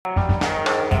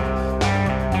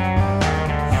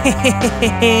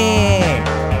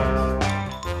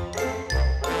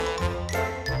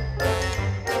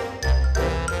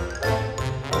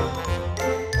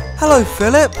Hello,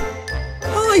 Philip.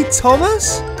 Hi,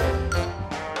 Thomas.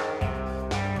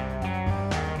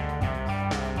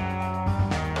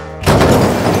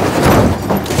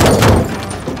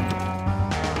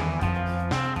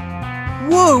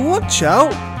 Whoa, watch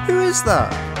out. Who is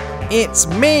that? It's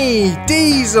me,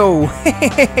 Diesel.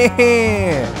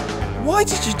 Why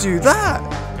did you do that?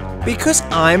 Because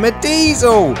I'm a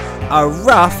diesel. A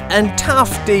rough and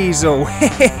tough diesel.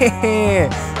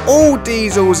 All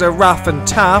diesels are rough and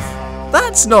tough.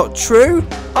 That's not true.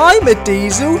 I'm a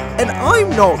diesel and I'm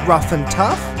not rough and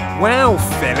tough. Well,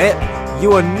 Philip,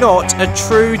 you are not a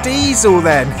true diesel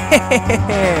then.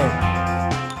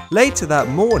 Later that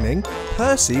morning,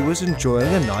 Percy was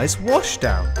enjoying a nice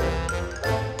washdown.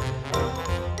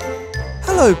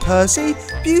 Hello, Percy.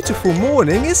 Beautiful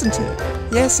morning, isn't it?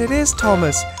 Yes, it is,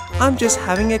 Thomas. I'm just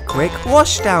having a quick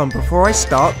washdown before I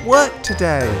start work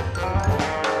today.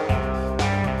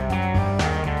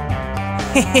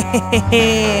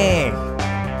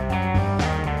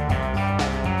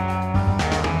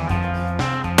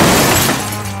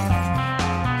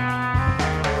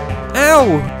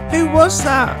 Ow! Who was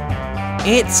that?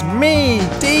 It's me,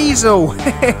 Diesel!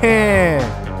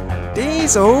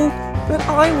 Diesel? But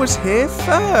I was here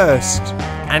first!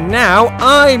 And now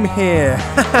I'm here!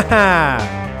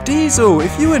 Diesel,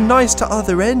 if you were nice to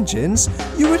other engines,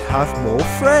 you would have more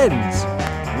friends.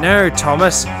 No,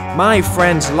 Thomas. My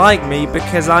friends like me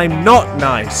because I'm not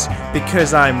nice.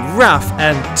 Because I'm rough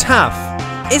and tough.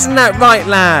 Isn't that right,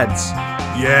 lads?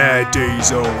 Yeah,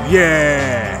 Diesel,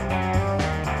 yeah!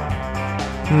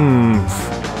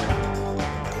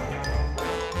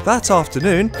 That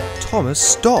afternoon, Thomas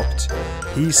stopped.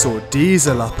 He saw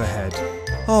Diesel up ahead.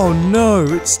 Oh no,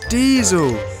 it's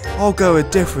Diesel. I'll go a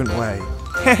different way.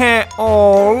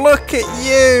 Oh, look at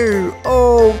you.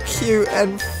 Oh, cute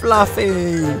and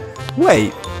fluffy.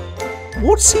 Wait,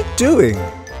 what's he doing?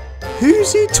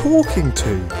 Who's he talking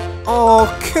to? Oh,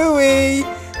 Cooey,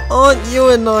 aren't you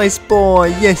a nice boy?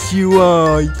 Yes, you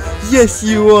are. Yes,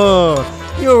 you are.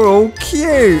 You're all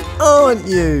cute, aren't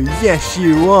you? Yes,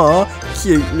 you are.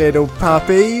 Cute little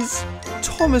puppies.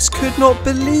 Thomas could not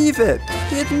believe it.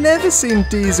 He had never seen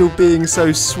Diesel being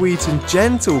so sweet and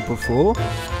gentle before.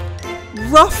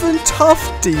 Rough and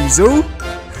tough, Diesel.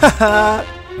 Haha.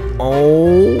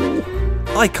 Oh.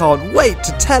 I can't wait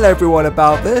to tell everyone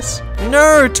about this.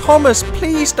 No, Thomas,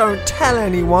 please don't tell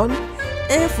anyone.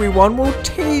 Everyone will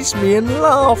tease me and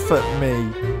laugh at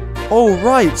me. All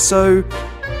right, so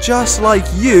just like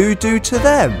you do to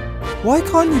them. Why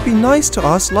can't you be nice to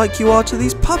us like you are to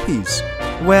these puppies?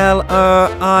 Well,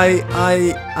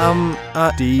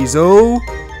 Diesel.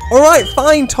 All right,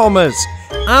 fine, Thomas.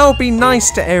 I'll be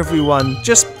nice to everyone.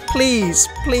 Just please,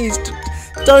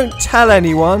 don't tell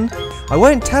anyone. I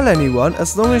won't tell anyone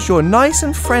as long as you're nice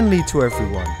and friendly to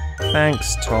everyone.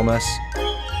 Thanks, Thomas.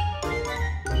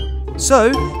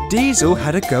 So, Diesel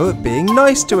had a go at being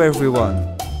nice to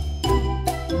everyone.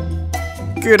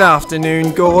 Good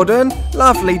afternoon, Gordon.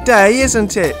 Lovely day,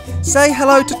 isn't it? Say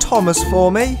hello to Thomas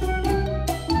for me.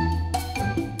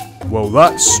 Well,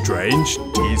 that's strange,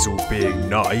 Diesel being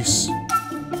nice.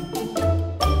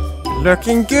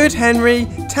 Looking good, Henry.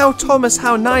 Tell Thomas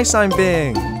how nice I'm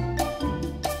being.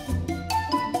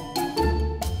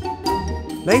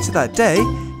 Later that day,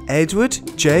 Edward,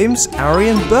 James, Harry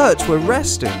and Bert were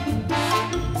resting.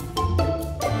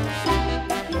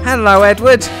 Hello,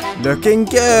 Edward. Looking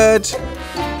good.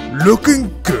 Looking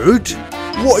good?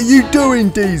 What are you doing,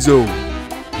 Diesel?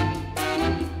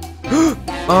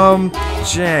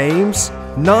 James,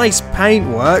 nice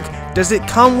paintwork. Does it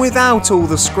come without all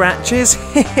the scratches?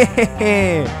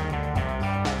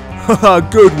 Haha,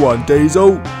 good one,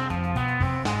 Diesel.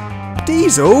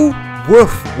 Diesel?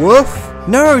 Woof, woof.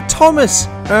 No, Thomas.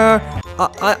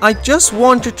 I just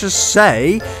wanted to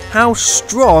say how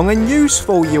strong and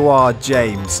useful you are,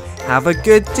 James. Have a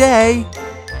good day.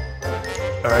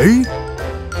 Eh?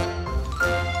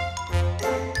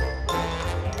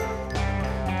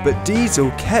 But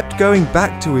Diesel kept going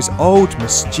back to his old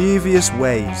mischievous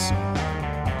ways.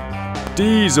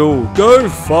 Diesel, go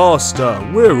faster.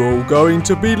 We're all going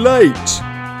to be late.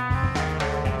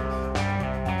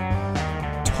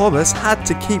 Thomas had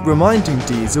to keep reminding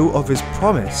Diesel of his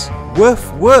promise.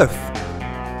 Woof, woof.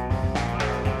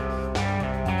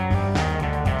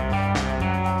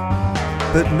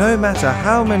 But no matter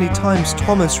how many times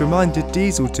Thomas reminded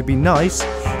Diesel to be nice,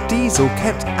 Diesel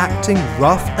kept acting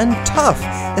rough and tough,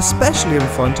 especially in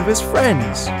front of his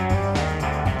friends.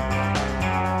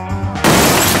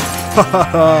 Ha ha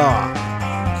ha!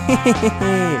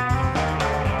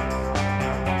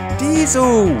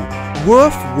 Diesel!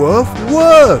 Woof, woof,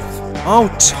 woof!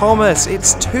 Oh, Thomas,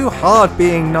 it's too hard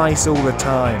being nice all the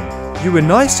time. You were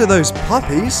nice to those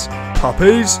puppies.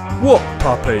 Puppies? What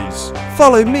puppies?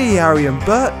 Follow me, Harry and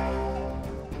Bert.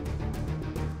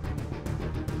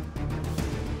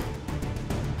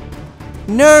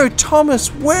 No,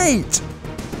 Thomas, wait!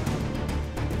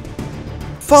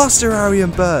 Faster, Harry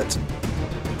and Bert.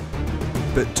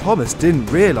 But Thomas didn't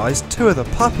realise 2 of the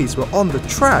puppies were on the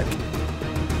track.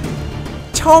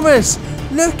 Thomas,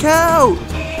 look out!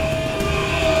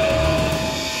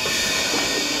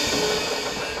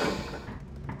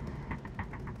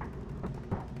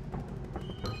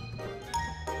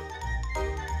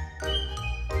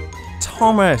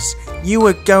 Thomas, you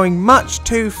were going much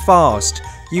too fast.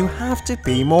 You have to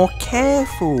be more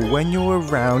careful when you're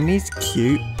around these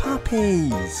cute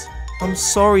puppies. I'm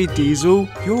sorry, Diesel,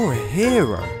 you're a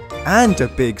hero. And a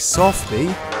big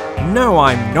softie. No,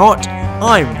 I'm not.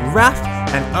 I'm Raph,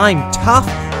 and I'm tough,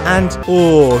 and...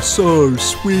 Oh, so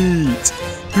sweet.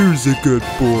 Who's a good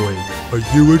boy? Are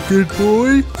you a good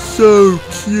boy? So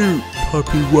cute,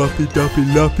 puppy wuppy duppy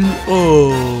luppy.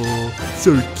 Oh,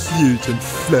 so cute and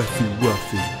fluffy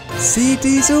wuffy. See,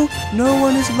 Diesel? No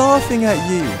one is laughing at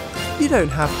you. You don't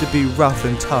have to be rough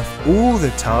and tough all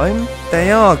the time.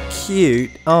 They are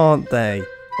cute, aren't they?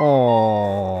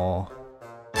 Aww.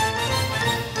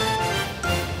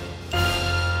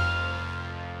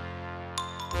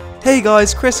 Hey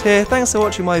guys, Chris here. Thanks for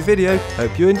watching my video.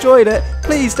 Hope you enjoyed it.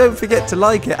 Please don't forget to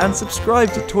like it and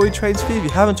subscribe to Toy Trains For You if you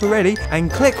haven't already,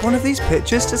 and click one of these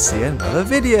pictures to see another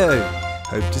video.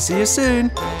 Hope to see you soon.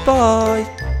 Bye.